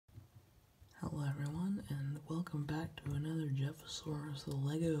Hello everyone, and welcome back to another Jeffosaurus the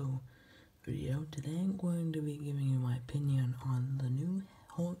Lego video. Today I'm going to be giving you my opinion on the new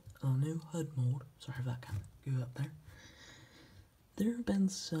HUD mold. Sorry if that kind of grew up there. There have been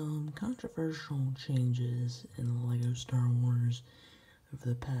some controversial changes in the Lego Star Wars over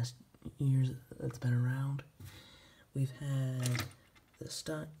the past years that's been around. We've had the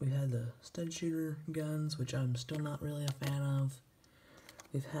stud shooter guns, which I'm still not really a fan of.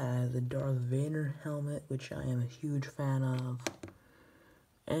 We've had the Darth Vader helmet, which I am a huge fan of.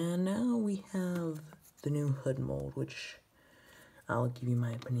 And now we have the new HUD mold, which I'll give you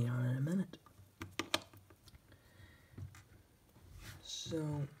my opinion on in a minute. So,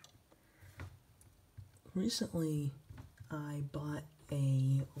 recently I bought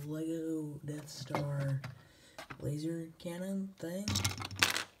a Lego Death Star laser cannon thing.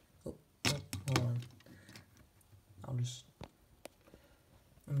 Oh, hold on.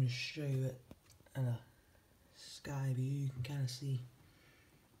 Let me just show you it in a sky view. You can kind of see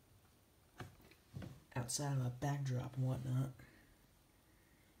outside of a backdrop and whatnot.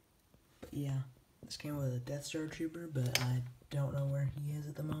 But yeah, this came with a Death Star Trooper, but I don't know where he is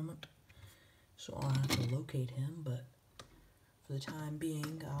at the moment. So I'll have to locate him, but for the time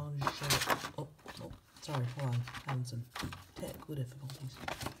being, I'll just show it. Oh, sorry, hold on. Having some technical difficulties.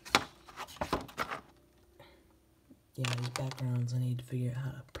 Yeah, these backgrounds, I need to figure out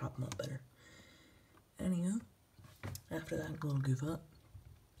how to prop them up better. Anyhow, after that little goof up.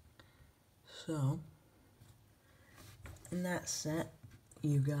 So, in that set,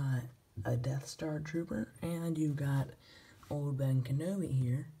 you got a Death Star Trooper, and you got old Ben Kenobi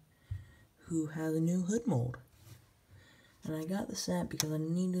here, who has a new HUD mold. And I got the set because I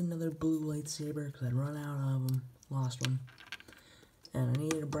needed another blue lightsaber, because I'd run out of them, lost one. And I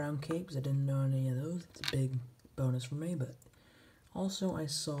needed a brown cape, because I didn't know any of those. It's a big bonus for me, but also I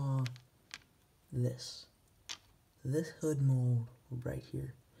saw this HUD mold right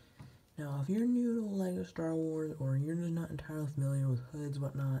here. Now, if you're new to Lego Star Wars, or you're just not entirely familiar with HUDs,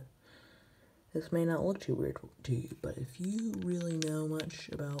 whatnot, this may not look too weird to you, but if you really know much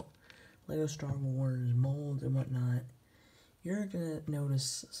about Lego Star Wars molds and whatnot, you're gonna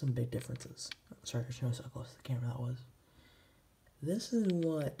notice some big differences. Sorry, I should know how close to the camera that was. This is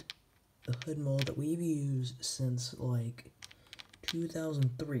what the HUD mold that we've used since like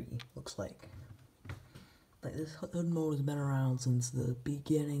 2003 looks like. Like, this HUD mold has been around since the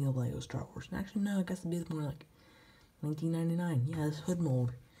beginning of Lego Star Wars. And actually, no, I guess it'd be more like 1999. Yeah, this HUD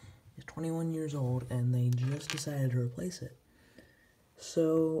mold is 21 years old, and they just decided to replace it.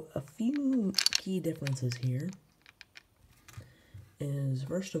 So, a few key differences here is,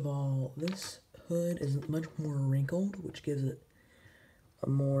 first of all, this hood is much more wrinkled, which gives it a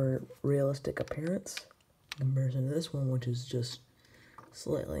more realistic appearance in comparison to this one, which is just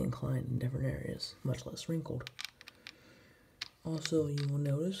slightly inclined in different areas, much less wrinkled. Also, you will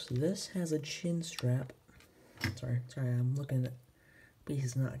notice this has a chin strap. Sorry, I'm looking at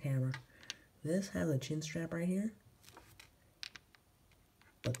pieces, not a camera. This has a chin strap right here,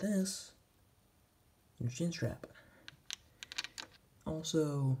 but this is a chin strap.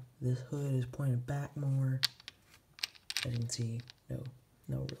 Also, this hood is pointed back more. As you can see,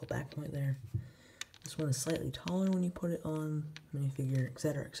 no real back point there. This one is slightly taller when you put it on minifigure,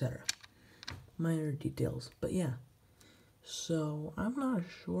 etc., etc. Minor details, but yeah. So, I'm not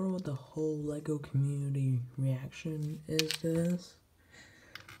sure what the whole Lego community reaction is to this,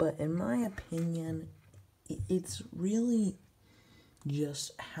 but in my opinion, it's really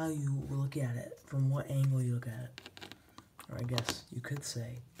just how you look at it, from what angle you look at it. Or I guess you could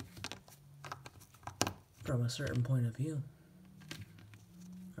say, from a certain point of view.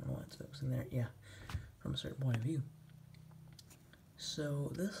 I don't know what's focusing there. Yeah, from a certain point of view.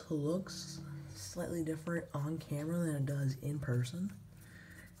 So this looks slightly different on camera than it does in person.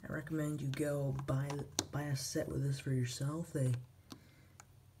 I recommend you go buy a set with this for yourself. They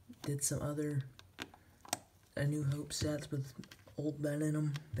did some other A New Hope sets with old Ben in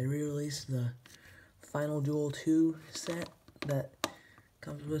them. They re-released the Final Duel 2 set that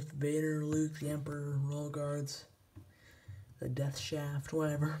comes with Vader, Luke, the Emperor, Royal Guards, the Death Shaft,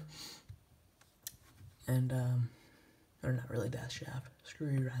 whatever. And, or not really Death Shaft, screw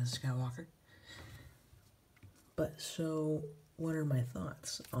you, Rise of Skywalker. But, so, what are my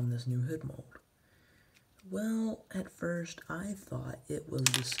thoughts on this new HUD mold? Well, at first, I thought it was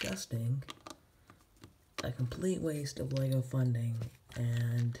disgusting, a complete waste of Lego funding,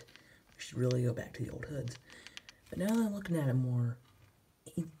 and we should really go back to the old hoods. But now that I'm looking at it more,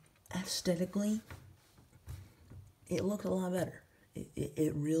 aesthetically, it looks a lot better.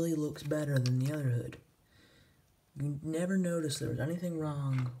 It really looks better than the other hood. You never noticed there was anything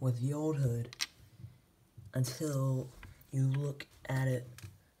wrong with the old hood until you look at it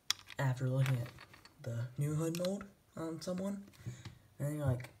after looking at the new hood mold on someone, and then you're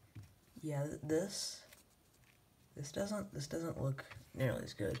like, yeah, this doesn't look nearly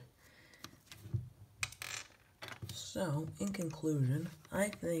as good. So, in conclusion, I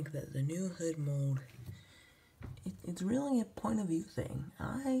think that the new hood mold, it's really a point of view thing.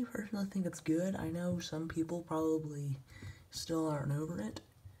 I personally think it's good. I know some people probably still aren't over it,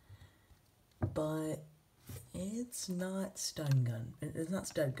 but it's not stun gun. It's not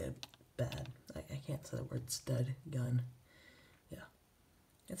stud gun bad. I can't say the word stud gun. Yeah,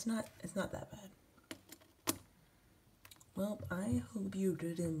 it's not that bad. Well, I hope you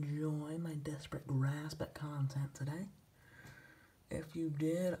did enjoy my desperate grasp at content today. If you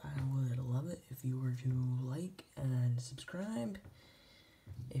did, I would love it if you were to like and subscribe.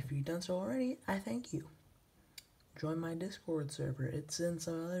 If you've done so already, I thank you. Join my Discord server. It's in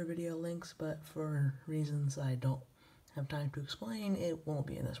some other video links, but for reasons I don't have time to explain, it won't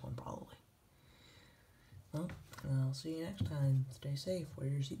be in this one probably. Well, I'll see you next time. Stay safe. Wear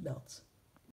your seatbelts.